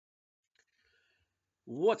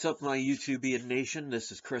What's up, my YouTubian nation?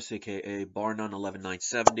 This is Chris, aka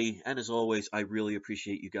Barnun11970, and as always, I really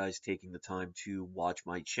appreciate you guys taking the time to watch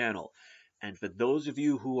my channel. And for those of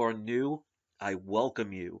you who are new, I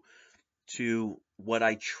welcome you to what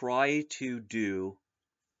I try to do,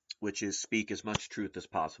 which is speak as much truth as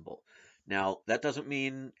possible. Now, that doesn't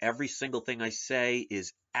mean every single thing I say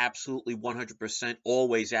is absolutely 100%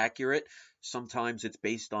 always accurate. Sometimes it's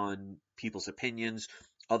based on people's opinions,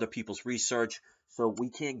 other people's research, so we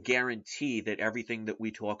can't guarantee that everything that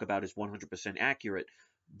we talk about is 100% accurate.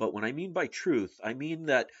 But when I mean by truth, I mean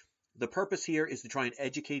that the purpose here is to try and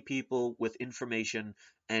educate people with information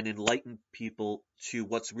and enlighten people to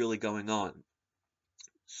what's really going on.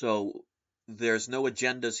 So there's no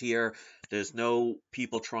agendas here. There's no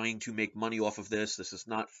people trying to make money off of this. This is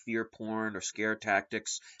not fear porn or scare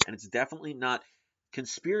tactics. And it's definitely not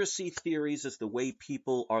conspiracy theories as the way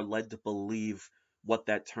people are led to believe what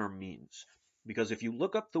that term means. Because if you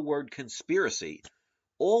look up the word conspiracy,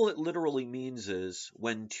 all it literally means is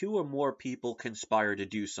when two or more people conspire to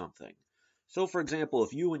do something. So, for example,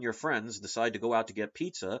 if you and your friends decide to go out to get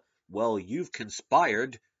pizza, well, you've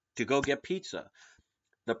conspired to go get pizza.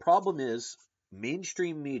 The problem is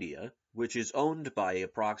mainstream media, which is owned by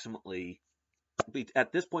approximately,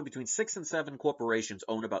 at this point, between 6 and 7 corporations,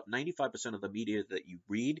 own about 95% of the media that you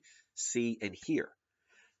read, see, and hear.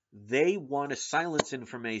 They want to silence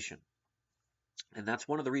information. And that's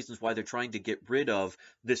one of the reasons why they're trying to get rid of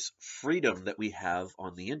this freedom that we have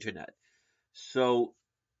on the internet. So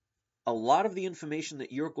a lot of the information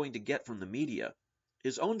that you're going to get from the media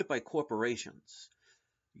is owned by corporations.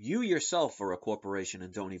 You yourself are a corporation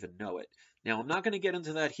and don't even know it. Now, I'm not going to get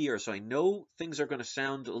into that here, so I know things are going to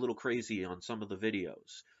sound a little crazy on some of the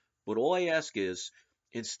videos. But all I ask is,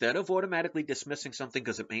 instead of automatically dismissing something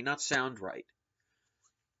because it may not sound right,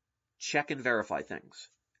 check and verify things.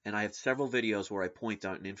 And I have several videos where I point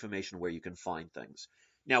out information where you can find things.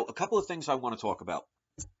 Now, a couple of things I want to talk about,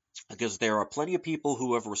 because there are plenty of people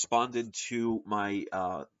who have responded to my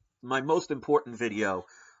most important video,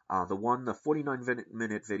 the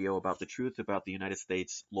 49-minute video about the truth about the United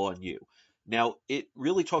States law and you. Now, it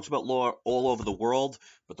really talks about law all over the world,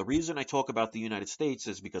 but the reason I talk about the United States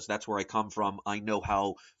is because that's where I come from. I know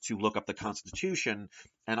how to look up the Constitution,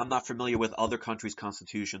 and I'm not familiar with other countries'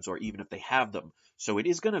 constitutions or even if they have them. So it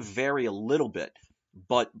is going to vary a little bit,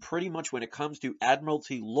 but pretty much when it comes to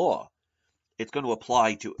admiralty law, it's going to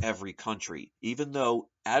apply to every country. Even though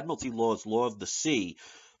admiralty law is law of the sea,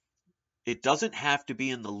 it doesn't have to be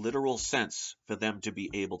in the literal sense for them to be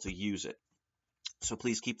able to use it. So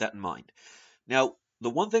please keep that in mind. Now,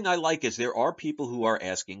 the one thing I like is there are people who are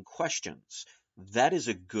asking questions. That is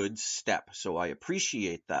a good step, so I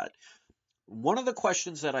appreciate that. One of the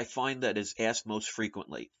questions that I find that is asked most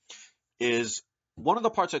frequently is one of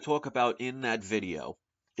the parts I talk about in that video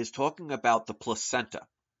is talking about the placenta.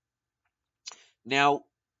 Now,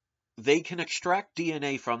 they can extract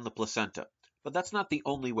DNA from the placenta, but that's not the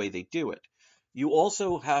only way they do it. You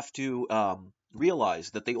also have to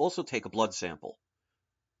realize that they also take a blood sample.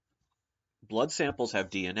 Blood samples have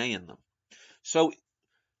DNA in them. So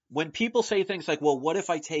when people say things like, well, what if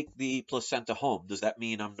I take the placenta home? Does that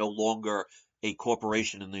mean I'm no longer a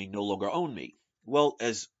corporation and they no longer own me? Well,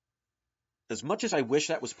 as much as I wish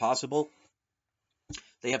that was possible,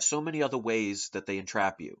 they have so many other ways that they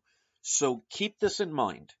entrap you. So keep this in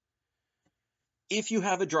mind. If you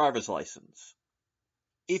have a driver's license,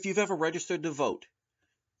 if you've ever registered to vote,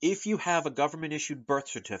 if you have a government-issued birth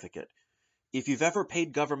certificate, if you've ever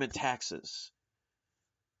paid government taxes,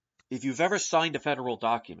 if you've ever signed a federal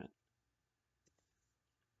document,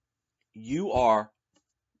 you are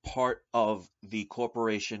part of the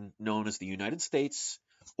corporation known as the United States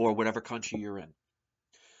or whatever country you're in.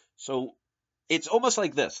 So it's almost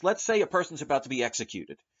like this. Let's say a person's about to be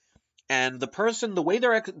executed. And the way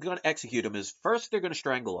they're going to execute him is first they're going to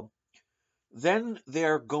strangle him. Then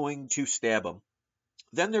they're going to stab him.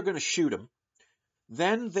 Then they're going to shoot him.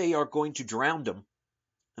 Then they are going to drown him.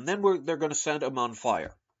 And then they're going to set him on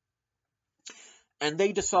fire. And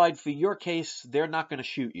they decide for your case, they're not going to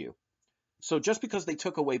shoot you. So just because they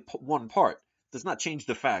took away one part does not change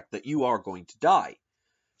the fact that you are going to die.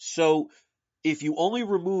 So if you only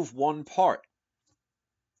remove one part,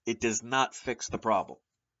 it does not fix the problem.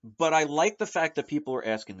 But I like the fact that people are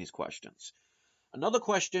asking these questions. Another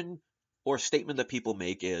question or statement that people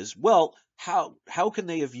make is, well, how can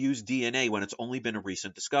they have used DNA when it's only been a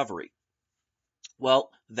recent discovery?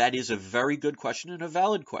 Well, that is a very good question and a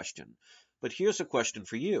valid question. But here's a question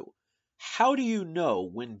for you. How do you know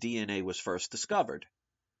when DNA was first discovered?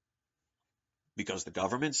 Because the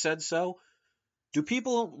government said so? Do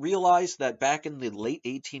people realize that back in the late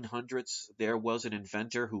 1800s, there was an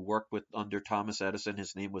inventor who worked with under Thomas Edison?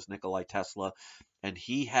 His name was Nikolai Tesla, and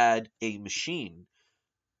he had a machine,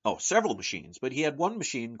 oh, several machines, but he had one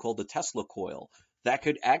machine called the Tesla coil that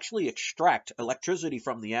could actually extract electricity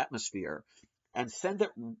from the atmosphere and send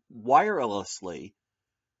it wirelessly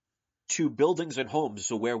to buildings and homes,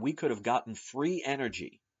 so where we could have gotten free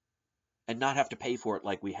energy and not have to pay for it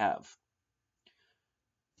like we have.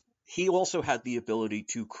 He also had the ability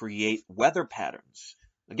to create weather patterns.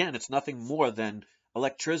 Again, it's nothing more than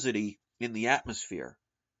electricity in the atmosphere,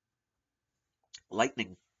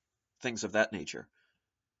 lightning, things of that nature.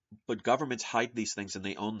 But governments hide these things and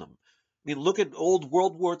they own them. I mean, look at old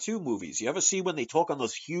World War II movies. You ever see when they talk on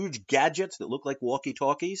those huge gadgets that look like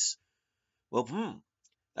walkie-talkies? Well,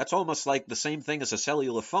 that's almost like the same thing as a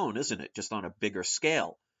cellular phone, isn't it? Just on a bigger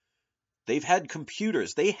scale. They've had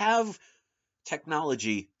computers. They have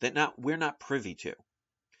technology that we're not privy to.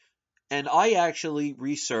 And I actually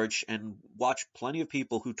research and watch plenty of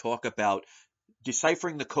people who talk about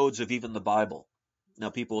deciphering the codes of even the Bible.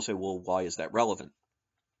 Now, people will say, well, why is that relevant?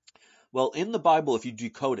 Well, in the Bible, if you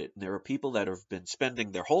decode it, and there are people that have been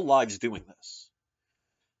spending their whole lives doing this,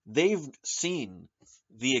 they've seen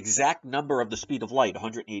the exact number of the speed of light,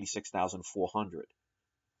 186,400.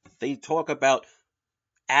 They talk about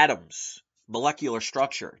atoms, molecular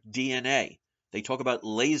structure, DNA. They talk about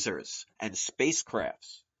lasers and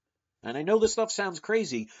spacecrafts. And I know this stuff sounds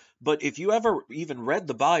crazy, but if you ever even read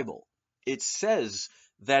the Bible, it says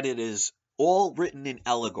that it is all written in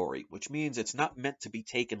allegory, which means it's not meant to be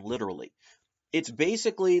taken literally. It's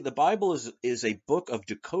basically, the Bible is a book of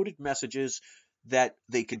decoded messages that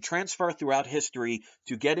they can transfer throughout history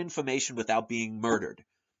to get information without being murdered.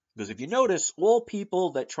 Because if you notice, all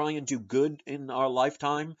people that try and do good in our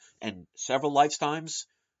lifetime and several lifetimes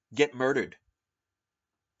get murdered.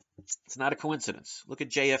 It's not a coincidence. Look at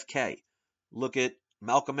JFK. Look at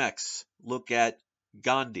Malcolm X. Look at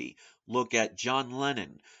Gandhi. Look at John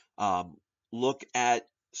Lennon. Look at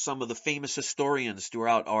some of the famous historians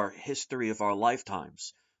throughout our history of our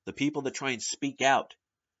lifetimes. The people that try and speak out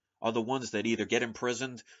are the ones that either get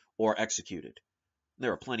imprisoned or executed.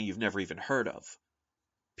 There are plenty you've never even heard of.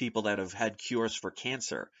 People that have had cures for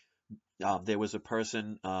cancer. There was a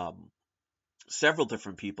person, several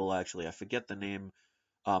different people actually, I forget the name.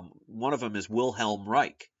 One of them is Wilhelm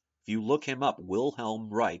Reich. If you look him up, Wilhelm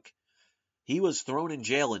Reich, he was thrown in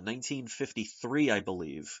jail in 1953, I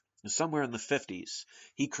believe, somewhere in the 50s.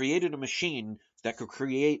 He created a machine that could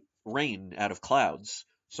create rain out of clouds.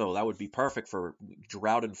 So that would be perfect for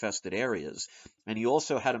drought-infested areas. And he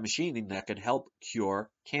also had a machine that could help cure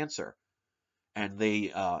cancer. And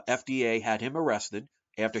the FDA had him arrested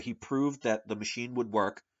after he proved that the machine would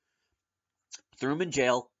work, threw him in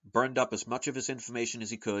jail, burned up as much of his information as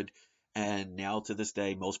he could, and now to this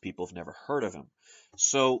day, most people have never heard of him.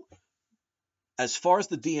 So as far as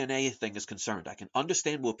the DNA thing is concerned, I can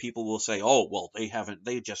understand what people will say, oh, well,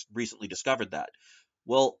 they just recently discovered that.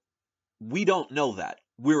 Well, we don't know that.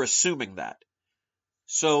 We're assuming that.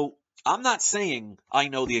 So I'm not saying I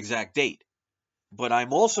know the exact date. But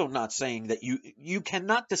I'm also not saying that you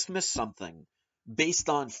cannot dismiss something based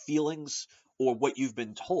on feelings or what you've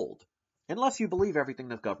been told, unless you believe everything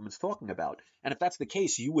the government's talking about. And if that's the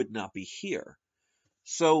case, you would not be here.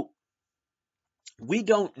 So we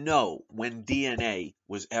don't know when DNA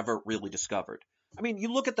was ever really discovered. I mean,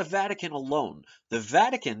 you look at the Vatican alone. The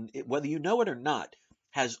Vatican, whether you know it or not,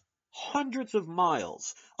 has hundreds of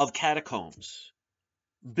miles of catacombs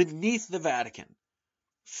beneath the Vatican,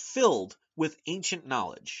 filled with ancient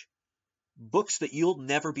knowledge, books that you'll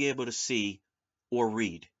never be able to see or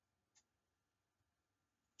read.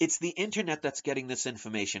 It's the internet that's getting this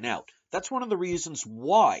information out. That's one of the reasons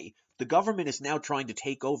why the government is now trying to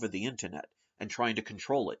take over the internet and trying to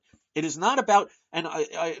control it. It is not about, and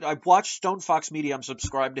I watch Stone Fox Media. I'm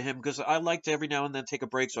subscribed to him because I like to every now and then take a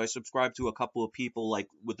break. So I subscribe to a couple of people like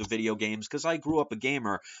with the video games because I grew up a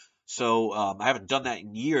gamer. So I haven't done that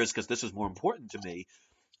in years because this is more important to me.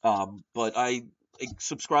 But I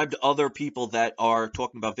subscribe to other people that are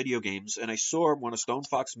talking about video games, and I saw one of Stone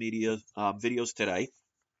Fox Media videos today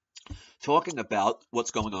talking about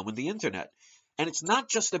what's going on with the internet. And it's not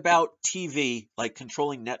just about TV, like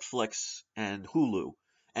controlling Netflix and Hulu,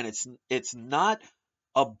 and it's not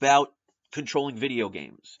about controlling video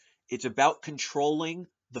games. It's about controlling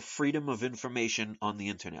the freedom of information on the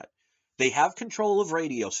internet. They have control of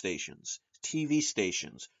radio stations, TV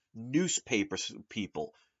stations, newspaper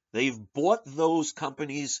people. They've bought those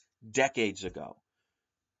companies decades ago.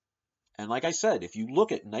 And like I said, if you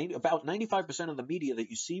look at about 95% of the media that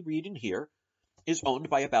you see, read, and hear is owned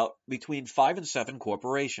by about between 5 and 7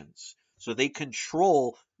 corporations. So they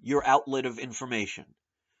control your outlet of information.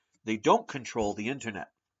 They don't control the internet.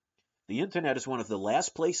 The internet is one of the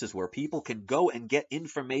last places where people can go and get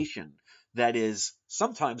information that is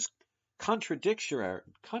sometimes contradicting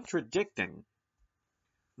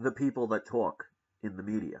the people that talk in the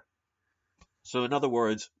media. So in other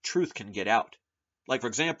words, truth can get out. Like, for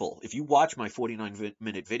example, if you watch my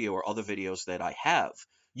 49-minute video or other videos that I have,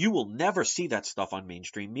 you will never see that stuff on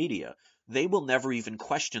mainstream media. They will never even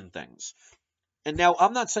question things. And now,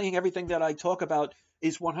 I'm not saying everything that I talk about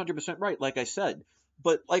is 100% right, like I said.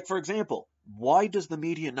 But, like, for example, why does the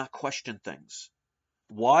media not question things?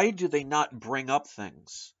 Why do they not bring up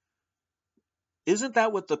things? Isn't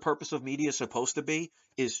that what the purpose of media is supposed to be?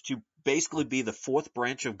 Is to basically be the fourth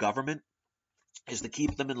branch of government? Is to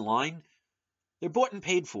keep them in line? They're bought and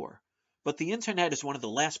paid for. But the internet is one of the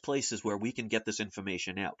last places where we can get this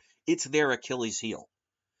information out. It's their Achilles heel.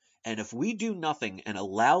 And if we do nothing and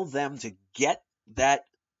allow them to get that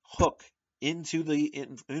hook into the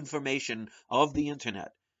information of the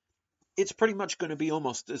internet, it's pretty much going to be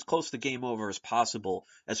almost as close to game over as possible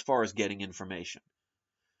as far as getting information.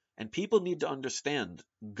 And people need to understand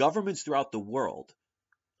governments throughout the world,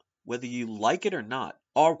 whether you like it or not,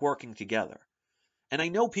 are working together. And I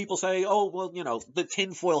know people say, oh, well, the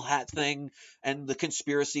tinfoil hat thing and the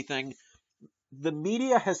conspiracy thing. The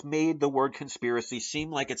media has made the word conspiracy seem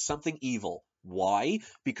like it's something evil. Why?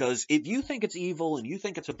 Because if you think it's evil and you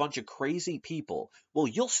think it's a bunch of crazy people, well,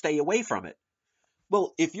 you'll stay away from it.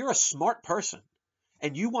 Well, if you're a smart person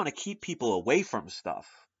and you want to keep people away from stuff,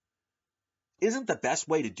 isn't the best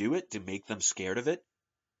way to do it to make them scared of it?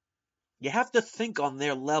 You have to think on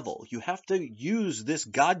their level. You have to use this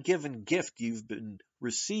God-given gift you've been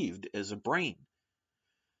received as a brain.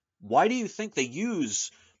 Why do you think they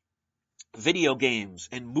use video games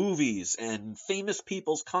and movies and famous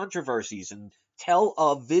people's controversies and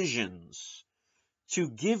televisions to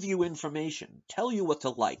give you information, tell you what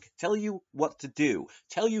to like, tell you what to do,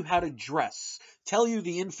 tell you how to dress, tell you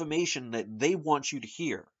the information that they want you to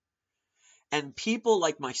hear? And people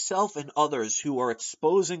like myself and others who are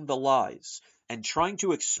exposing the lies and trying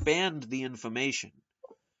to expand the information,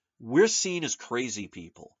 we're seen as crazy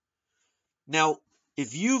people. Now,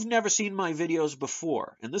 if you've never seen my videos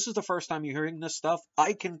before, and this is the first time you're hearing this stuff,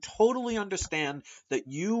 I can totally understand that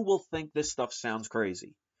you will think this stuff sounds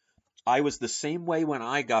crazy. I was the same way when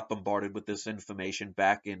I got bombarded with this information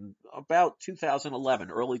back in about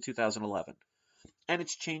 2011, early 2011. And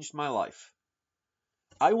it's changed my life.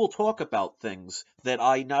 I will talk about things that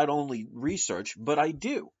I not only research, but I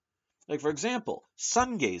do. Like, for example,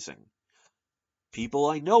 sun gazing. People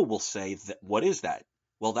I know will say, what is that?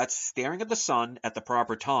 Well, that's staring at the sun at the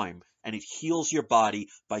proper time, and it heals your body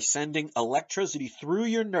by sending electricity through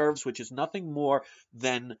your nerves, which is nothing more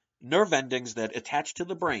than nerve endings that attach to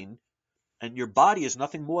the brain, and your body is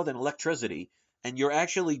nothing more than electricity, and you're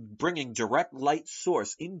actually bringing direct light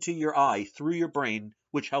source into your eye through your brain,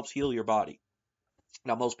 which helps heal your body.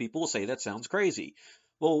 Now, most people will say that sounds crazy.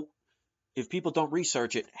 Well, if people don't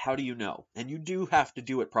research it, how do you know? And you do have to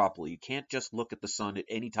do it properly. You can't just look at the sun at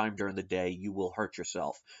any time during the day. You will hurt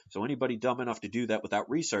yourself. So anybody dumb enough to do that without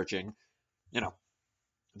researching,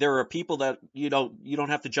 there are people that you don't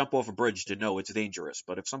have to jump off a bridge to know it's dangerous.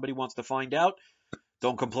 But if somebody wants to find out,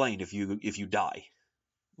 don't complain if you die,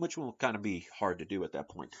 which will kind of be hard to do at that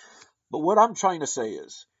point. But what I'm trying to say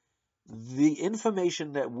is the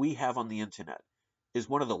information that we have on the internet is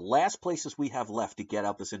one of the last places we have left to get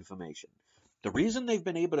out this information. The reason they've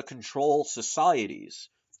been able to control societies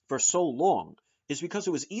for so long is because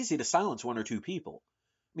it was easy to silence one or two people.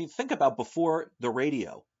 I mean, think about before the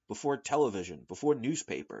radio, before television, before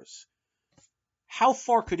newspapers. How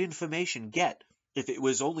far could information get if it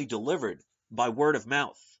was only delivered by word of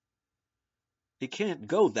mouth? It can't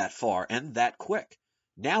go that far and that quick.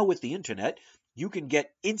 Now with the internet, you can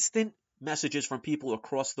get instant messages from people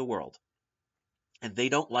across the world. And they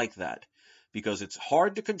don't like that because it's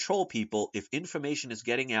hard to control people if information is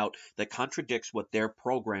getting out that contradicts what they're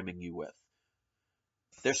programming you with.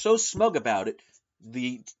 They're so smug about it.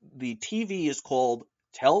 The TV is called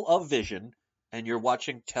television, and you're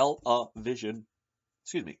watching television,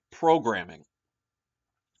 programming.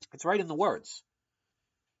 It's right in the words.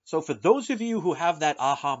 So for those of you who have that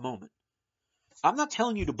aha moment, I'm not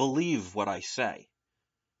telling you to believe what I say.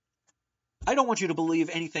 I don't want you to believe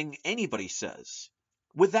anything anybody says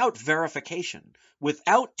without verification,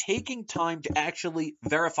 without taking time to actually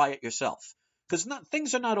verify it yourself. Because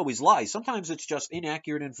things are not always lies. Sometimes it's just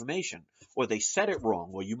inaccurate information, or they said it wrong,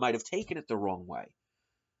 or you might have taken it the wrong way.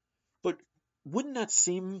 But wouldn't that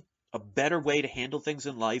seem a better way to handle things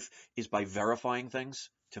in life is by verifying things,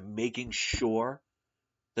 to making sure?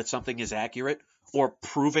 that something is accurate or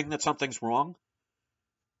proving that something's wrong.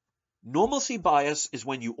 Normalcy bias is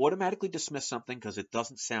when you automatically dismiss something because it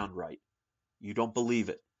doesn't sound right. You don't believe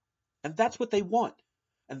it. And that's what they want.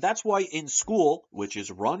 And that's why in school, which is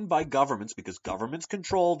run by governments, because governments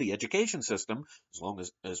control the education system,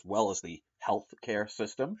 as well as the healthcare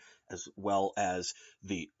system, as well as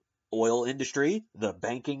the oil industry, the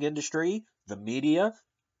banking industry, the media.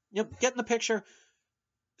 Get in the picture.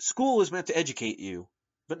 School is meant to educate you,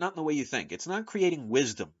 but not in the way you think. It's not creating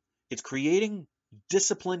wisdom. It's creating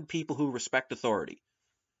disciplined people who respect authority.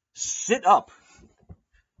 Sit up.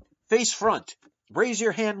 Face front. Raise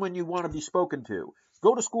your hand when you want to be spoken to.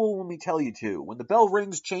 Go to school when we tell you to. When the bell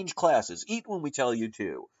rings, change classes. Eat when we tell you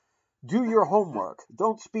to. Do your homework.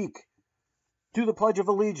 Don't speak. Do the Pledge of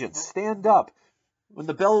Allegiance. Stand up. When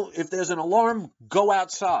the bell, if there's an alarm, go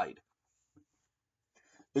outside.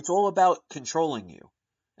 It's all about controlling you.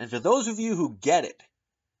 And for those of you who get it,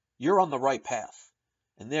 you're on the right path.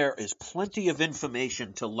 And there is plenty of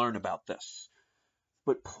information to learn about this.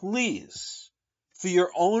 But please, for your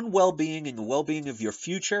own well-being and the well-being of your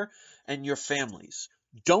future and your families,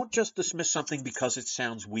 don't just dismiss something because it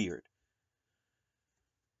sounds weird.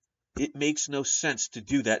 It makes no sense to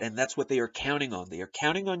do that, and that's what they are counting on. They are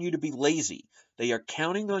counting on you to be lazy. They are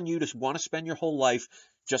counting on you to want to spend your whole life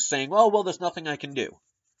just saying, oh, well, there's nothing I can do.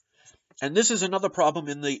 And this is another problem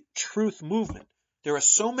in the truth movement. There are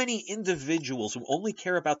so many individuals who only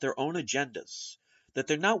care about their own agendas that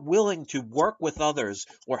they're not willing to work with others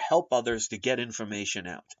or help others to get information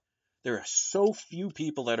out. There are so few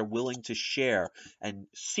people that are willing to share and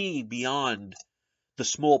see beyond the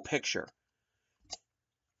small picture.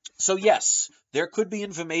 So yes, there could be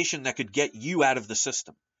information that could get you out of the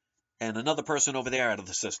system and another person over there out of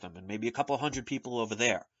the system and maybe a couple hundred people over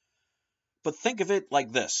there. But think of it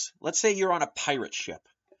like this. Let's say you're on a pirate ship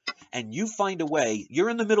and you find a way. You're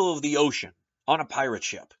in the middle of the ocean on a pirate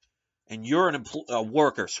ship and you're a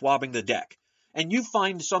worker swabbing the deck. And you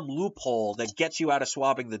find some loophole that gets you out of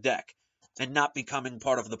swabbing the deck and not becoming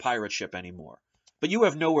part of the pirate ship anymore. But you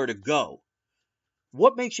have nowhere to go.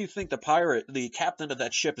 What makes you think the captain of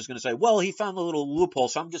that ship is going to say, well, he found a little loophole,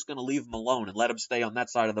 so I'm just going to leave him alone and let him stay on that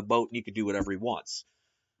side of the boat and he can do whatever he wants?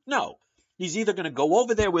 No. He's either going to go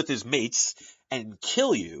over there with his mates and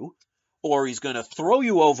kill you, or he's going to throw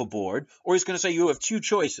you overboard, or he's going to say you have two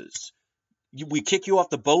choices. We kick you off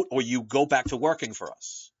the boat, or you go back to working for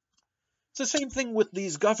us. It's the same thing with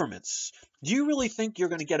these governments. Do you really think you're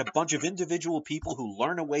going to get a bunch of individual people who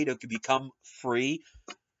learn a way to become free,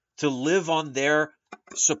 to live on their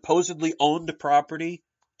supposedly owned property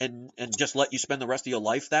and just let you spend the rest of your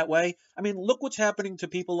life that way? I mean, look what's happening to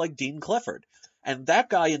people like Dean Clifford. And that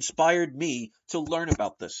guy inspired me to learn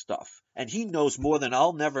about this stuff. And he knows more than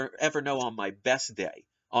I'll never, ever know on my best day,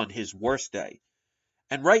 on his worst day.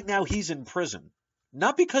 And right now he's in prison.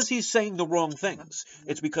 Not because he's saying the wrong things.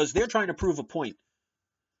 It's because they're trying to prove a point.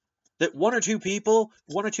 That 1 or 2 people,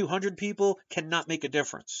 1 or 200 people cannot make a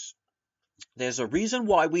difference. There's a reason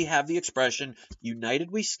why we have the expression, united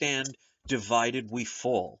we stand, divided we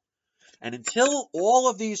fall. And until all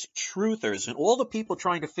of these truthers and all the people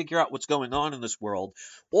trying to figure out what's going on in this world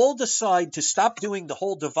all decide to stop doing the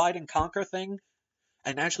whole divide and conquer thing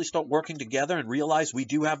and actually start working together and realize we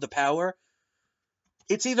do have the power,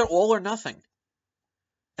 it's either all or nothing.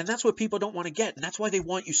 And that's what people don't want to get. And that's why they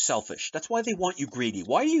want you selfish. That's why they want you greedy.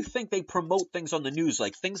 Why do you think they promote things on the news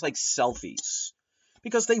like things like selfies?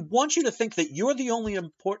 Because they want you to think that you're the only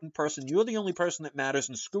important person, you're the only person that matters,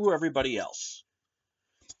 and screw everybody else.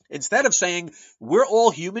 Instead of saying, we're all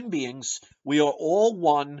human beings, we are all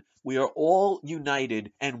one, we are all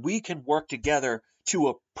united, and we can work together to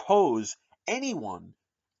oppose anyone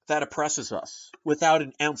that oppresses us without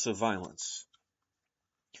an ounce of violence.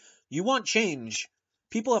 You want change,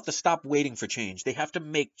 people have to stop waiting for change. They have to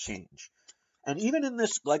make change. And even in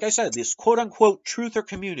this, like I said, this quote-unquote truther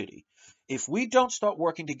community, if we don't start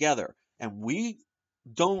working together and we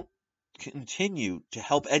don't continue to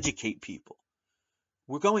help educate people,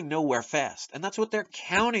 we're going nowhere fast. And that's what they're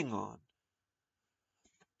counting on.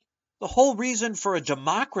 The whole reason for a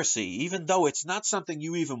democracy, even though it's not something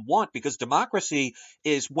you even want, because democracy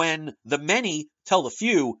is when the many tell the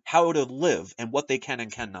few how to live and what they can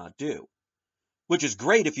and cannot do. Which is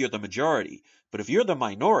great if you're the majority. But if you're the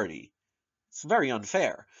minority, it's very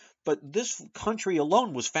unfair. But this country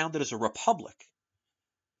alone was founded as a republic.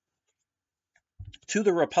 To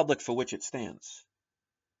the republic for which it stands.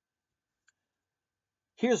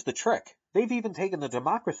 Here's the trick. They've even taken the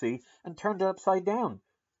democracy and turned it upside down.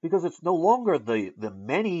 Because it's no longer the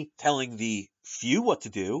many telling the few what to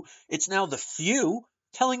do. It's now the few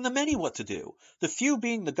telling the many what to do. The few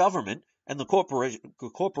being the government And the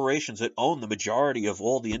corporations that own the majority of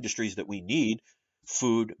all the industries that we need,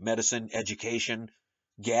 food, medicine, education,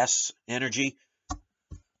 gas, energy,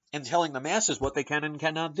 and telling the masses what they can and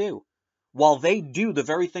cannot do. While they do the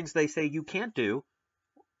very things they say you can't do,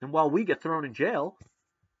 and while we get thrown in jail,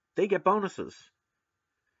 they get bonuses.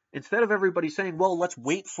 Instead of everybody saying, well, let's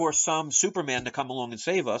wait for some Superman to come along and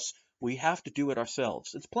save us, we have to do it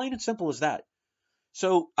ourselves. It's plain and simple as that.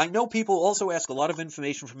 So I know people also ask a lot of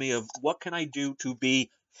information from me of what can I do to be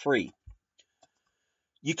free?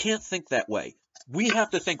 You can't think that way. We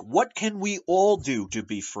have to think, what can we all do to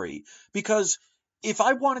be free? Because if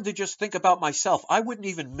I wanted to just think about myself, I wouldn't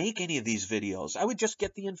even make any of these videos. I would just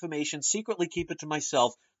get the information, secretly keep it to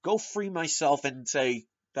myself, go free myself and say,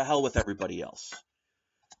 the hell with everybody else.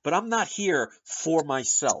 But I'm not here for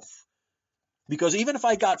myself. Because even if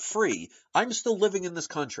I got free, I'm still living in this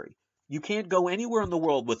country. You can't go anywhere in the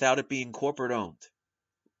world without it being corporate owned,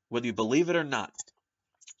 whether you believe it or not.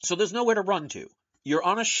 So there's nowhere to run to. You're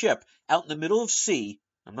on a ship out in the middle of sea.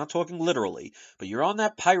 I'm not talking literally, but you're on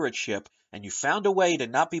that pirate ship and you found a way to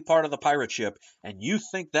not be part of the pirate ship, and you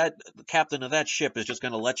think that the captain of that ship is just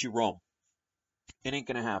going to let you roam. It ain't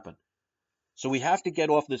going to happen. So we have to get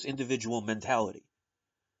off this individual mentality.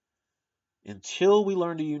 Until we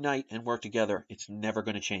learn to unite and work together, it's never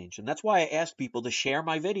going to change. And that's why I ask people to share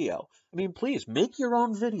my video. I mean, please, make your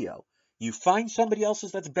own video. You find somebody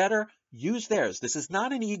else's that's better, use theirs. This is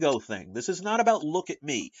not an ego thing. This is not about look at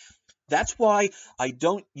me. That's why I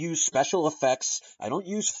don't use special effects. I don't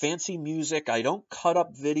use fancy music. I don't cut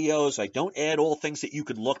up videos. I don't add all things that you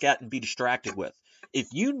could look at and be distracted with. If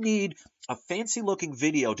you need a fancy looking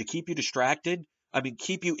video to keep you distracted,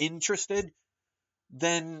 keep you interested,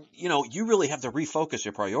 then, you really have to refocus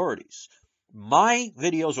your priorities. My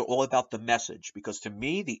videos are all about the message, because to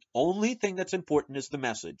me, the only thing that's important is the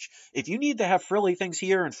message. If you need to have frilly things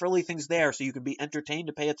here and frilly things there so you can be entertained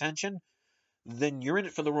to pay attention, then you're in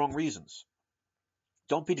it for the wrong reasons.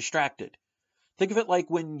 Don't be distracted. Think of it like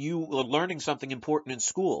when you were learning something important in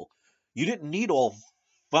school. You didn't need all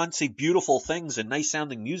fancy, beautiful things and nice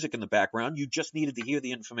sounding music in the background. You just needed to hear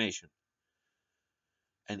the information.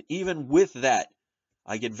 And even with that,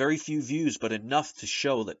 I get very few views, but enough to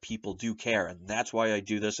show that people do care. And that's why I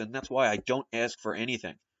do this, and that's why I don't ask for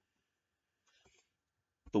anything.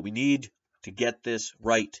 But we need to get this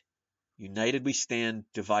right. United we stand,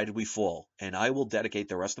 divided we fall. And I will dedicate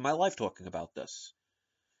the rest of my life talking about this.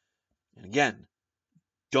 And again,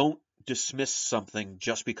 don't dismiss something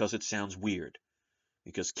just because it sounds weird.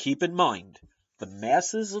 Because keep in mind, the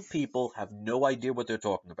masses of people have no idea what they're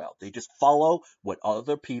talking about. They just follow what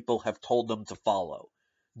other people have told them to follow.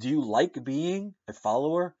 Do you like being a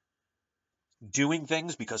follower? Doing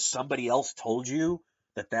things because somebody else told you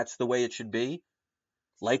that that's the way it should be?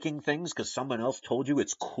 Liking things because someone else told you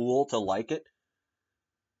it's cool to like it?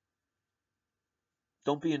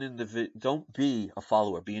 Don't be a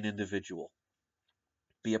follower, be an individual.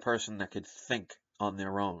 Be a person that could think on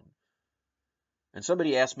their own. And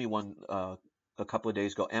somebody asked me a couple of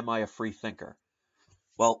days ago, am I a free thinker?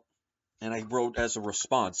 Well, and I wrote as a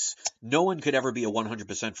response, no one could ever be a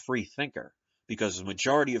 100% free thinker, because the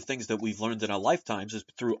majority of things that we've learned in our lifetimes is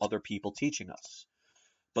through other people teaching us.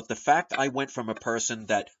 But the fact I went from a person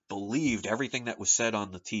that believed everything that was said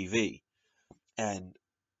on the TV and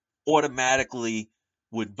automatically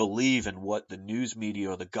would believe in what the news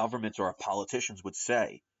media or the government or our politicians would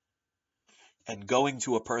say, and going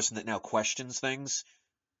to a person that now questions things,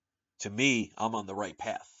 to me, I'm on the right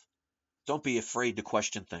path. Don't be afraid to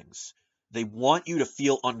question things. They want you to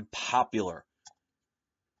feel unpopular.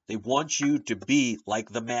 They want you to be like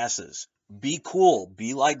the masses. Be cool.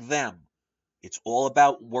 Be like them. It's all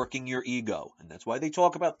about working your ego. And that's why they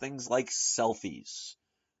talk about things like selfies.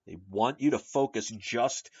 They want you to focus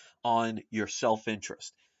just on your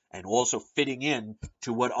self-interest and also fitting in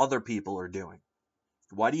to what other people are doing.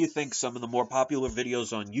 Why do you think some of the more popular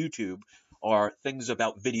videos on YouTube are things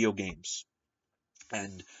about video games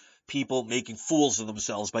and people making fools of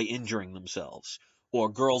themselves by injuring themselves, or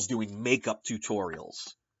girls doing makeup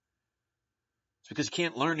tutorials? It's because you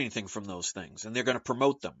can't learn anything from those things, and they're going to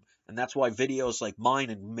promote them. And that's why videos like mine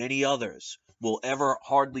and many others will ever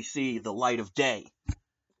hardly see the light of day,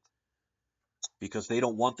 because they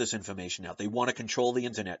don't want this information out. They want to control the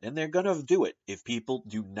internet, and they're going to do it if people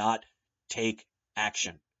do not take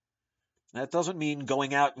action. That doesn't mean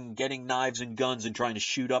going out and getting knives and guns and trying to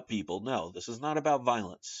shoot up people. No, this is not about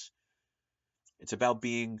violence. It's about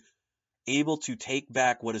being able to take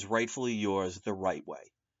back what is rightfully yours the right way.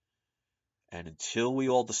 And until we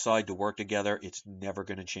all decide to work together, it's never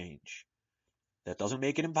going to change. That doesn't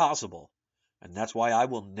make it impossible, And that's why I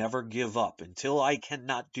will never give up. Until I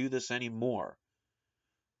cannot do this anymore,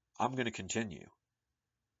 I'm going to continue.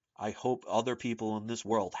 I hope other people in this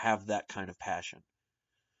world have that kind of passion.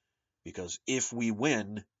 Because if we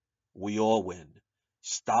win, we all win.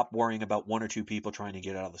 Stop worrying about one or two people trying to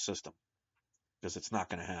get out of the system. Because it's not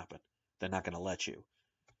going to happen. They're not going to let you.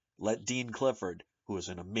 Let Dean Clifford, who is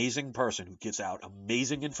an amazing person who gives out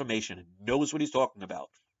amazing information and knows what he's talking about,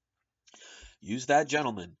 use that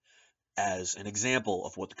gentleman as an example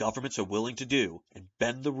of what the governments are willing to do and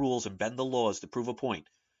bend the rules and bend the laws to prove a point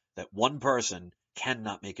that one person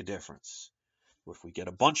cannot make a difference. If we get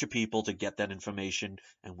a bunch of people to get that information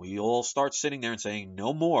and we all start sitting there and saying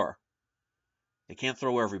no more, they can't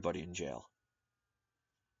throw everybody in jail.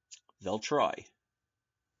 They'll try.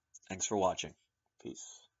 Thanks for watching.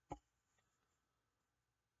 Peace.